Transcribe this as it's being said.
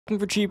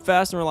Looking for cheap,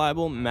 fast, and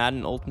reliable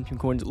Madden Ultimate Team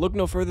coins? Look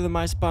no further than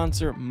my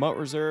sponsor, MUT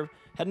Reserve.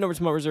 Head over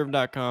to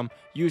MUTReserve.com.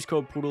 Use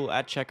code Poodle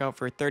at checkout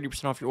for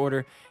 30% off your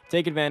order.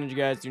 Take advantage,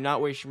 guys. Do not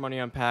waste your money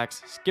on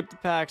packs. Skip the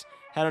packs.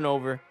 Head on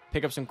over.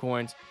 Pick up some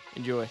coins.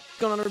 Enjoy. What's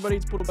going on, everybody?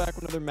 It's Poodle back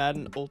with another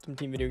Madden Ultimate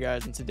Team video,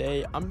 guys. And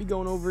today, I'm going to be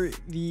going over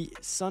the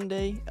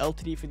Sunday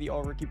LTD for the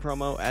All-Rookie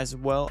promo, as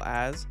well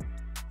as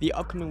the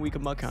upcoming week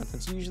of MUT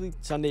content. So usually,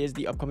 Sunday is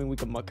the upcoming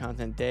week of MUT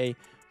content day.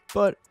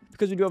 But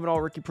because we do have an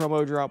All-Rookie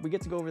promo drop, we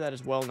get to go over that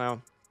as well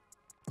now.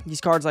 These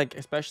cards, like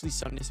especially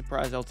Sunday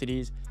Surprise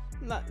LTDs,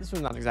 this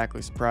was not exactly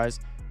a surprise,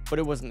 but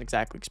it wasn't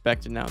exactly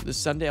expected. Now, this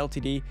Sunday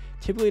LTD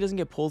typically doesn't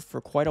get pulled for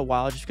quite a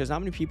while just because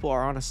not many people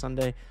are on a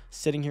Sunday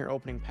sitting here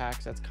opening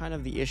packs. That's kind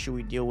of the issue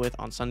we deal with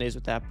on Sundays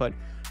with that, but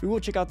we will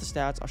check out the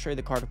stats. I'll show you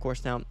the card, of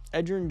course. Now,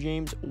 Edgerrin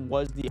James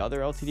was the other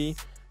LTD,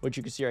 which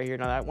you can see right here.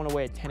 Now, that went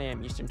away at 10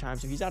 a.m. Eastern time,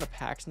 so he's out of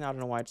packs now. I don't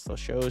know why it still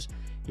shows.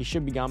 He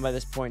should be gone by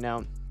this point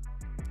now.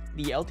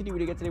 The LTD we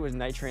did get today was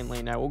Night Train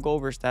Lane. Now, we'll go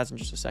over his stats in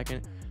just a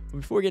second.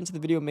 But before we get into the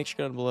video, make sure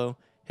you go down below,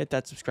 hit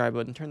that subscribe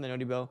button, turn the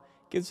noti bell,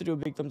 give this video a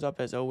big thumbs up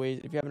as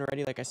always. If you haven't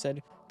already, like I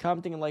said,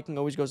 commenting and liking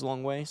always goes a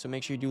long way. So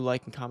make sure you do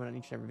like and comment on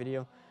each and every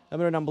video. Let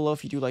me know down below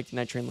if you do like the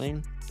Night Train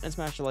Lane, and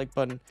smash the like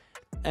button.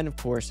 And of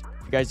course,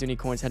 if you guys do need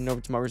coins, heading over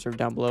to MUT Reserve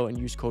down below and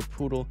use code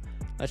Poodle.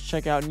 Let's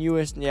check out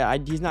newest. Yeah,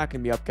 he's not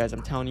going to be up, guys.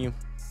 I'm telling you.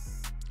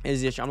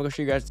 Is the issue. I'm gonna go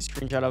show you guys the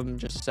screenshot of him in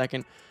just a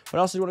second, but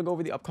I also want to go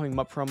over the upcoming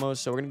MUT promos,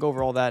 so we're gonna go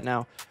over all that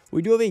now.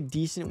 We do have a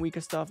decent week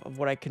of stuff of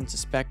what I can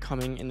suspect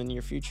coming in the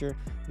near future.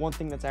 One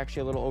thing that's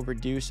actually a little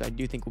overdue, so I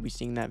do think we'll be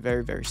seeing that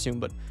very, very soon.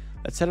 But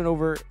let's head on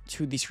over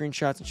to the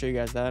screenshots and show you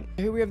guys that.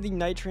 Here we have the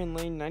Night Train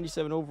Lane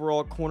 97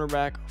 overall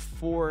cornerback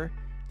for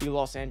the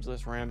Los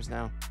Angeles Rams.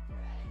 Now,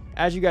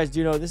 as you guys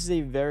do know, this is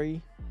a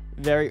very,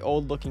 very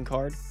old looking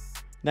card.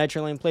 Night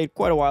Train Lane played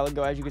quite a while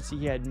ago. As you can see,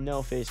 he had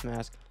no face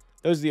mask.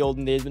 Those are the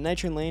olden days, but Night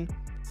Train Lane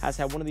has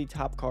had one of the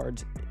top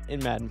cards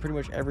in Madden pretty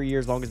much every year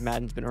as long as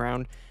Madden's been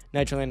around.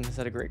 Night Train Lane has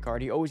had a great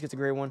card. He always gets a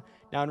great one.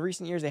 Now, in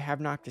recent years, they have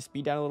knocked his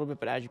speed down a little bit,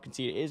 but as you can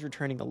see, it is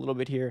returning a little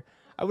bit here.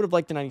 I would have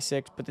liked the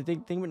 96, but the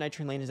thing with Night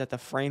Train Lane is that the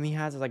frame he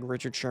has is like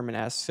Richard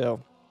Sherman-esque,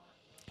 so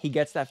he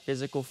gets that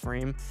physical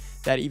frame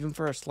that even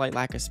for a slight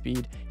lack of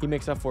speed, he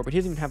makes up for. But he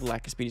doesn't even have a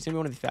lack of speed. He's going to be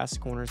one of the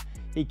fastest corners.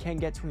 He can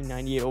get to a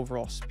 98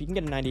 overall speed. He can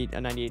get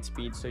a 98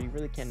 speed, so you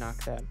really can't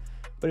knock that.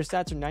 But his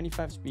stats are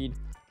 95 speed,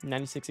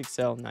 96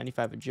 excel,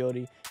 95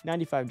 agility,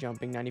 95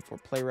 jumping, 94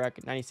 play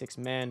rec, 96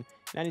 man,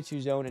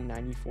 92 zone, and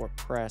 94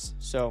 press.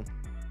 So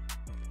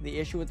the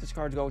issue with this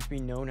card is going to be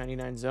no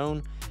 99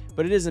 zone,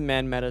 but it is a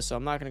man meta, so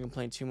I'm not going to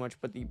complain too much.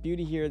 But the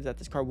beauty here is that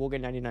this card will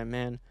get 99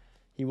 man,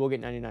 he will get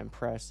 99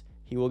 press,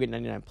 he will get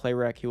 99 play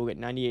rec, he will get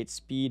 98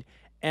 speed,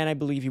 and I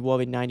believe he will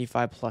have a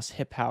 95 plus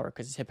hit power,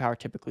 because his hit power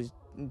typically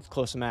is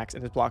close to max,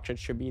 and his block shed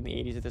should be in the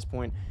 80s at this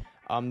point.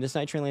 This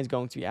Night Train Lane is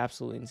going to be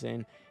absolutely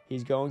insane.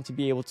 He's going to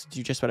be able to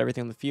do just about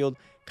everything on the field.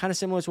 Kind of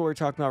similar to what we were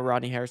talking about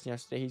Rodney Harrison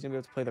yesterday. He's going to be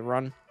able to play the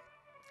run,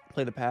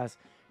 play the pass.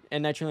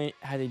 And Night Train Lane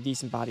has a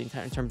decent body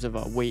in terms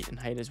of weight and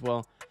height as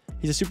well.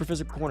 He's a super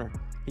physical corner.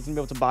 He's going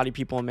to be able to body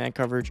people in man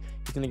coverage.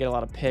 He's going to get a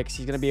lot of picks.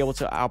 He's going to be able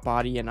to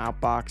outbody and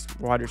outbox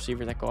wide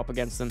receivers that go up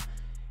against him.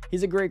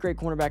 He's a great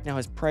cornerback. Now,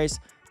 his price,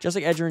 just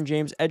like Edgerrin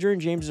James. Edgerrin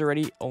James is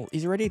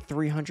already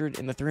 300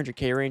 in the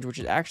 300K range, which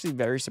is actually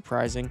very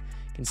surprising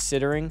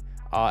considering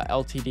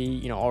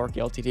LTD, all-rookie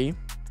LTD.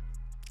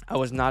 I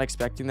was not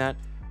expecting that,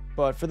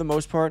 but for the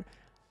most part,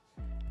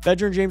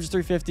 Edgerrin James is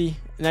 350.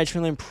 Night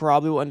Train Lane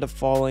probably will end up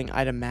falling,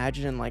 I'd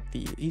imagine, in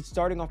he's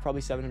starting off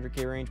probably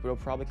 700K range, but it'll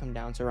probably come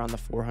down to around the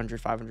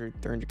 400,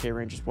 500, 300K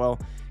range as well.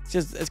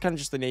 It's kind of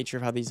just the nature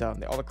of how these all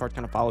the cards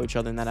kind of follow each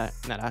other in that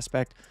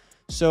aspect.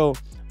 So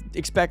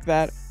expect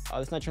that.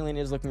 This Night Train Lane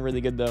is looking really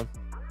good though.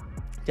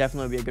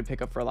 Definitely be a good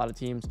pickup for a lot of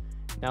teams.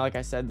 Now, like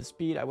I said, the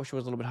speed I wish it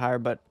was a little bit higher,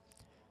 but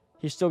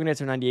he's still gonna get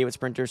to 98 with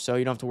sprinters, so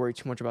you don't have to worry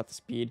too much about the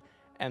speed.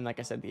 And like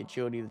I said, the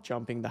agility, the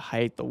jumping, the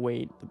height, the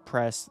weight, the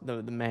press,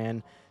 the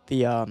man,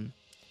 the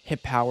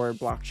hit power,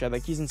 block shed.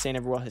 He's insane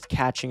everywhere. His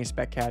catching, his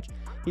spec catch.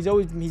 He's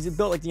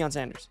built like Deion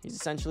Sanders. He's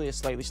essentially a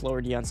slightly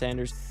slower Deion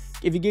Sanders.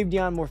 If you gave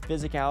Deion more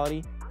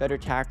physicality, better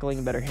tackling,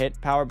 and better hit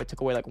power, but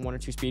took away like 1 or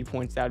 2 speed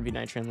points, that would be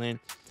Night Train Lane.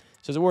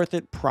 So is it worth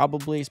it?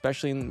 Probably,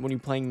 especially when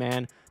you're playing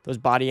man. Those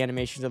body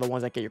animations are the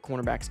ones that get your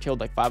cornerbacks killed,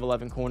 like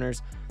 5'11"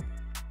 corners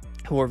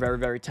who are very,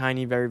 very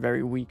tiny, very,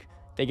 very weak.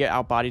 They get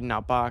outbodied and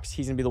outboxed.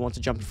 He's going to be the one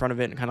to jump in front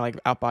of it and kind of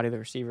like outbody the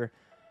receiver.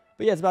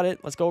 But yeah, that's about it.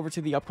 Let's go over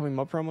to the upcoming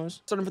MUT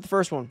promos. Starting for the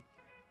first one.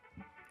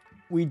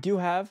 We do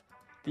have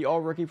the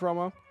All-Rookie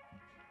promo.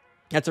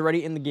 That's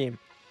already in the game.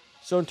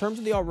 So in terms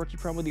of the All-Rookie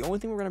promo, the only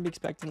thing we're going to be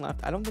expecting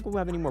left, I don't think we'll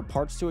have any more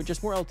parts to it,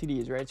 just more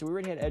LTDs, right? So we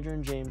already had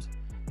Edgerrin James.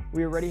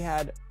 We already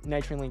had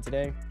Night Train Lane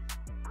today.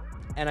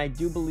 And I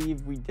do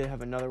believe we did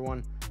have another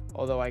one,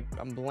 although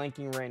I'm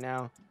blanking right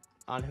now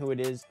on who it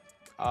is.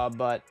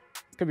 But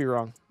could be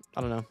wrong.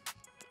 I don't know.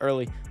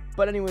 Early.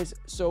 But anyways,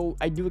 so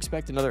I do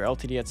expect another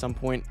LTD at some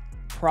point.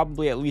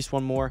 Probably at least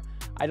one more.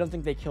 I don't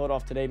think they kill it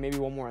off today. Maybe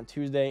one more on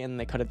Tuesday, and then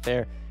they cut it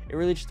there. It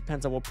really just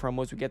depends on what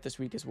promos we get this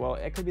week as well.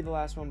 It could be the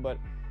last one, but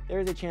there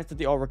is a chance that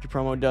the all-rookie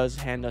promo does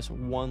hand us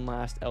one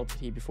last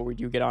LTT before we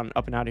do get on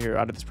up and out of here,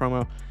 out of this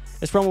promo.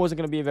 This promo wasn't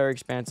going to be very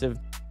expansive.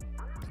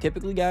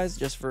 Typically, guys,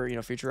 just for,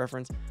 future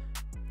reference,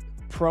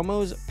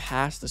 promos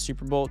past the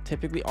Super Bowl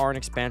typically aren't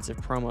expansive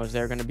promos.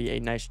 They're going to be a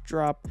nice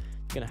drop.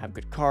 You're going to have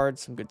good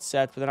cards, some good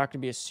sets, but they're not going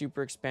to be a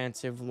super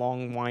expansive,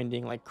 long,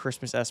 winding, like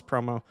Christmas-esque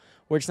promo.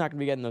 We're just not going to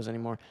be getting those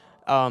anymore.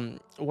 One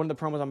of the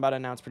promos I'm about to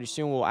announce pretty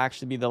soon will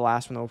actually be the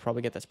last one that we'll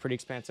probably get that's pretty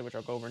expansive, which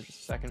I'll go over in just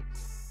a second.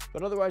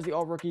 But otherwise, the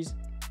all-rookies,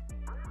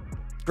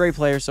 great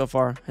players so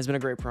far. Has been a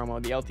great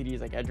promo. The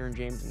LTDs like Edgerrin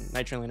James and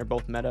Nitro Lane are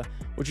both meta,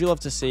 which you love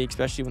to see,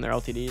 especially when they're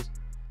LTDs.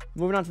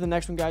 Moving on to the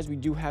next one, guys, we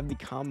do have the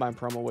Combine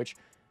promo, which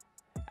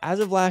as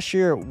of last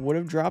year would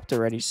have dropped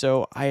already.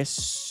 So I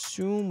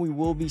assume we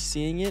will be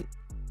seeing it.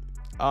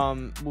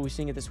 We'll be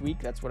seeing it this week.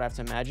 That's what I have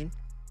to imagine.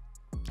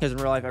 Because in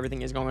real life,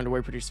 everything is going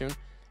underway pretty soon.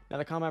 Now,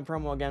 the Combine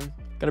promo, again,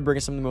 going to bring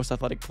us some of the most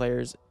athletic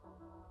players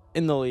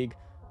in the league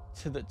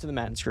to the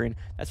Madden screen.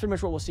 That's pretty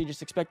much what we'll see.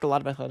 Just expect a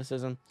lot of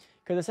athleticism.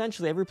 Because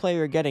essentially, every player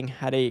you're getting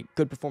had a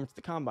good performance at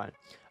the Combine.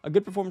 A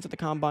good performance at the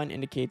Combine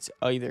indicates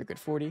either a good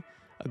 40,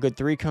 a good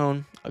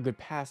 3-cone, a good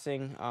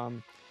passing,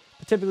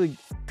 but typically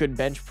good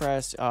bench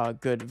press,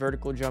 good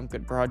vertical jump,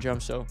 good broad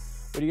jump. So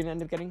what are you going to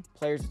end up getting?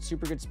 Players with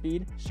super good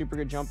speed, super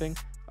good jumping,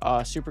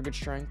 super good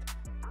strength,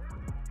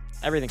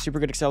 everything. Super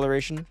good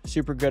acceleration,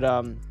 super good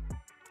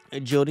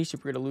agility,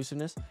 super good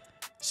elusiveness,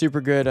 super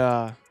good,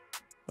 what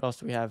else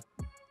do we have?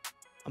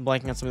 I'm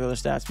blanking on some of the other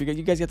stats, because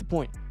you guys get the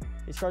point.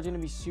 These cards are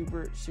going to be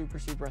super, super,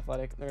 super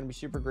athletic. They're going to be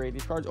super great.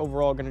 These cards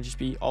overall are going to just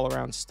be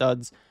all-around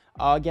studs.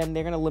 Again,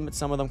 they're going to limit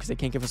some of them because they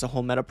can't give us a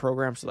whole meta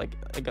program. So, like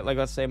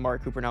let's say Amari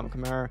Cooper and Alvin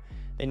Kamara,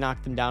 they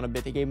knocked them down a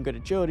bit. They gave him good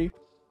agility,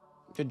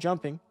 good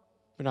jumping,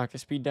 but knocked the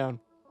speed down.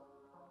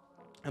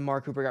 And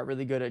Amari Cooper got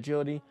really good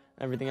agility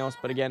and everything else.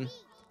 But again,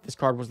 this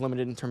card was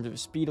limited in terms of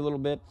his speed a little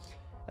bit.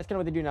 That's kind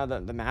of what they do now.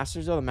 The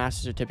Masters, though, the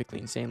Masters are typically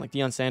insane. Like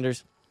Deion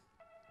Sanders,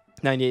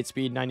 98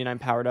 speed, 99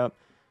 powered up.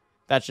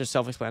 That's just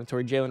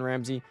self-explanatory. Jalen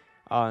Ramsey,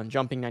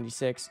 jumping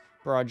 96,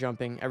 broad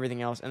jumping,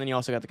 everything else. And then you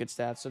also got the good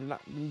stats. So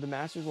the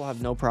Masters will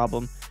have no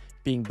problem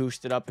being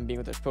boosted up and being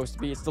what they're supposed to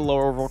be. It's the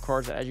lower overall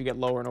cards that as you get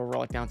lower and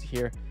overall, like down to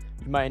here,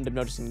 you might end up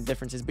noticing the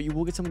differences. But you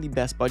will get some of the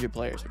best budget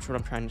players, which is what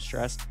I'm trying to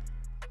stress.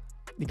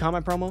 The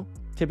Combine promo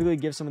typically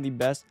gives some of the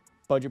best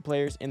budget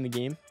players in the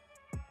game.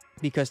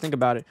 Because think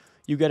about it.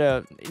 You get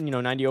a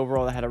 90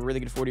 overall that had a really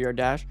good 40-yard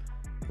dash,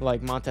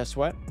 like Montez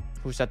Sweat,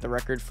 who set the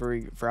record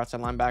for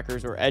outside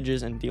linebackers or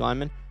edges and D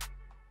linemen.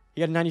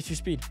 He got a 92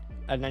 speed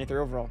at 93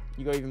 overall.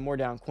 You go even more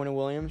down. Quinton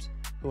Williams,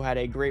 who had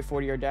a great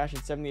 40-yard dash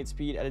at 78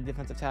 speed at a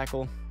defensive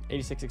tackle,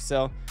 86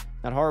 excel.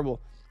 Not horrible.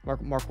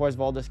 Marquez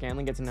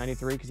Valdes-Scantling gets a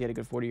 93 because he had a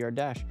good 40-yard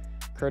dash.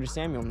 Curtis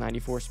Samuel,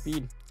 94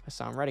 speed.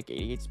 Hassan Reddick,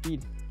 88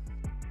 speed.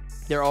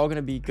 They're all going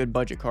to be good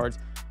budget cards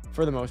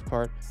for the most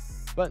part.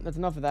 But that's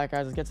enough of that,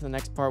 guys. Let's get to the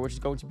next part, which is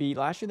going to be,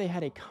 last year they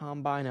had a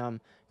Combine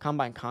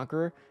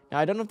Conqueror. Now,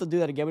 I don't know if they'll do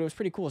that again, but it was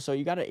pretty cool. So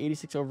you got an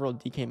 86 overall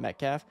DK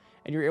Metcalf,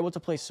 and you're able to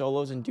play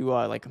solos and do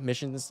like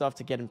missions and stuff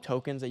to get him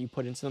tokens that you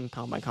put into them,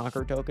 Combine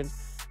Conqueror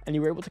tokens. And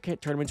you were able to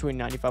turn him into a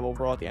 95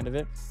 overall at the end of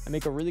it and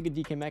make a really good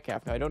DK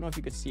Metcalf. Now, I don't know if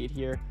you could see it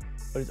here,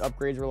 but his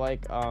upgrades were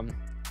like,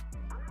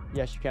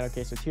 yes, you can.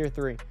 Okay, so tier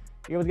 3.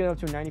 You're able to get him up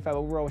to a 95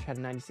 overall, which had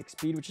a 96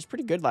 speed, which is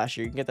pretty good last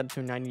year. You can get that to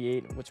a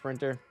 98 with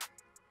Sprinter.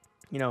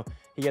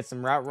 He gets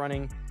some route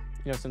running,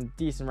 some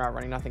decent route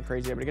running, nothing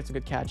crazy, but he gets some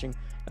good catching.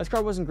 This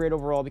card wasn't great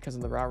overall because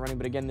of the route running,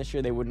 but again, this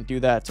year they wouldn't do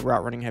that. It's a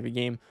route running heavy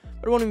game,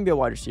 but it won't even be a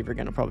wide receiver.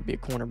 Again, it'll probably be a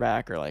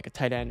cornerback or like a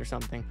tight end or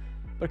something.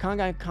 But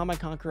Combine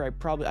Conqueror,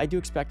 I do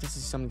expect to see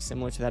something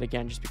similar to that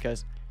again, just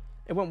because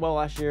it went well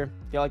last year.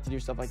 They like to do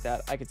stuff like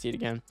that. I could see it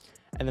again.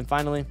 And then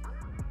finally,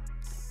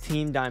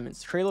 Team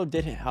Diamonds. Treylo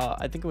did,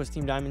 I think it was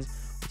Team Diamonds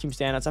or Team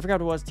Standouts. I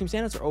forgot what it was. Team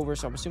Standouts are over,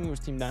 so I'm assuming it was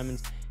Team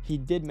Diamonds. He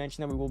did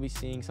mention that we will be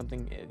seeing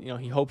something,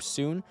 he hopes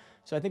soon.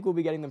 So I think we'll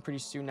be getting them pretty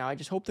soon now. I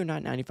just hope they're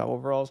not 95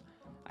 overalls.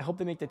 I hope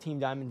they make the Team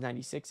Diamonds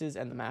 96s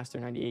and the Master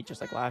 98,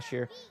 just like last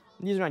year.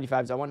 And these are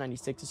 95s. I want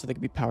 96s so they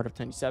could be powered up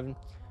to 97.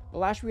 But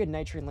last year we had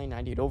Nitro Lane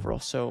 98 overall.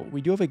 So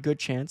we do have a good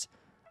chance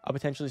of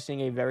potentially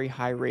seeing a very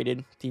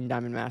high-rated Team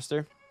Diamond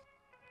Master.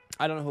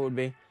 I don't know who it would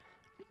be.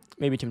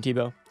 Maybe Tim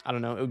Tebow. I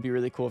don't know. It would be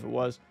really cool if it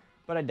was,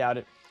 but I doubt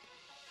it.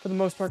 For the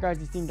most part, guys,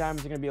 these Team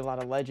Diamonds are going to be a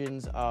lot of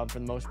legends for the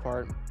most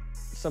part.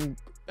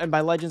 And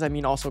by legends, I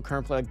mean also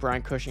current play like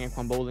Brian Cushing and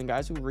Quan Bolden,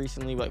 guys who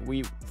recently, like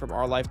we from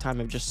our lifetime,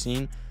 have just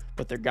seen,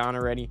 but they're gone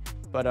already.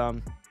 But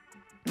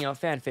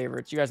fan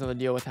favorites. You guys know the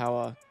deal with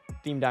how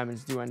Team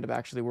Diamonds do end up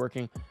actually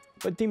working.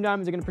 But Team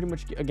Diamonds are going to pretty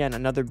much, again,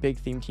 another big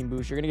theme team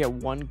boost. You're going to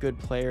get one good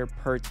player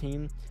per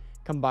team,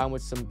 combined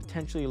with some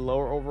potentially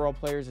lower overall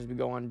players as we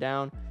go on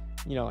down.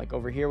 Like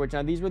over here, which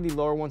now these were the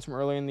lower ones from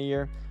earlier in the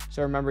year.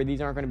 So remember,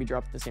 these aren't going to be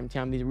dropped at the same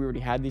time. We already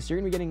had these. So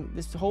you're going to be getting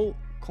this whole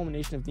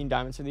culmination of Team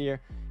Diamonds for the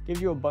year. Gives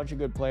you a bunch of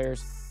good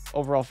players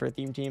overall for a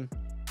theme team.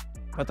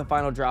 But the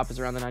final drop is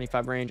around the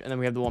 95 range. And then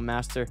we have the one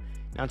Master.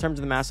 Now, in terms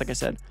of the Master, like I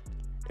said,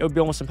 it would be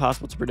almost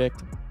impossible to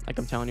predict. Like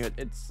I'm telling you,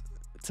 it's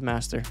a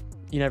Master.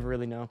 You never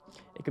really know.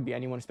 It could be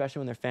anyone, especially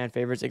when they're fan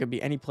favorites. It could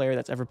be any player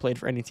that's ever played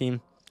for any team.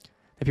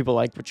 that people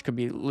like, which could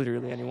be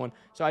literally anyone.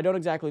 So I don't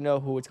exactly know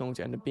who it's going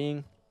to end up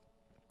being.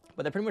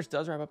 But that pretty much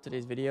does wrap up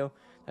today's video.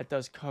 That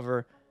does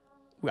cover,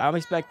 I'm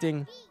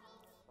expecting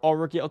all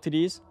rookie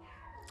LTDs.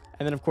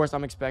 And then, of course,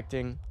 I'm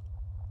expecting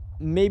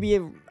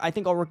I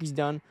think all rookies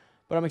done.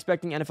 But I'm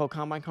expecting NFL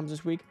Combine comes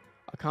this week.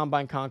 A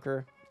Combine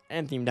Conqueror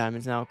and Theme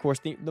Diamonds. Now, of course,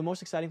 the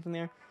most exciting thing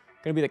there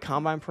going to be the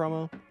Combine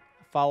promo,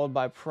 followed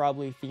by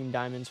probably Theme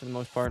Diamonds for the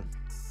most part.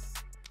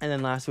 And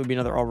then last would be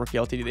another all-rookie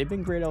LTD. They've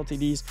been great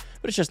LTDs,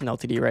 but it's just an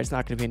LTD, right? It's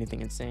not going to be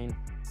anything insane.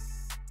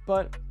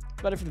 But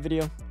about it for the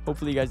video.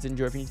 Hopefully you guys did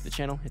enjoy. If you're new to the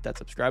channel, hit that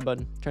subscribe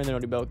button, turn the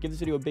notification bell, give this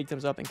video a big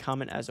thumbs up, and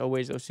comment as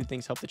always. Those two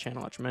things help the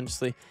channel out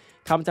tremendously.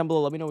 Comment down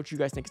below. Let me know what you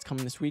guys think is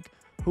coming this week.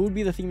 Who would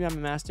be the Theme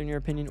Diamond Master in your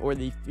opinion, or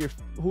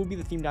who would be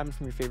the Theme Diamond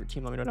from your favorite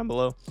team? Let me know down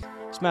below.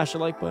 Smash the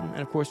like button,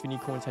 and of course, if you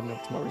need coins, head over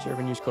to my reserve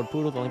and use code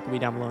Poodle. The link will be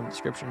down below in the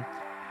description.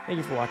 Thank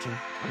you for watching.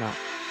 I'm out.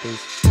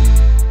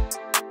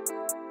 Peace.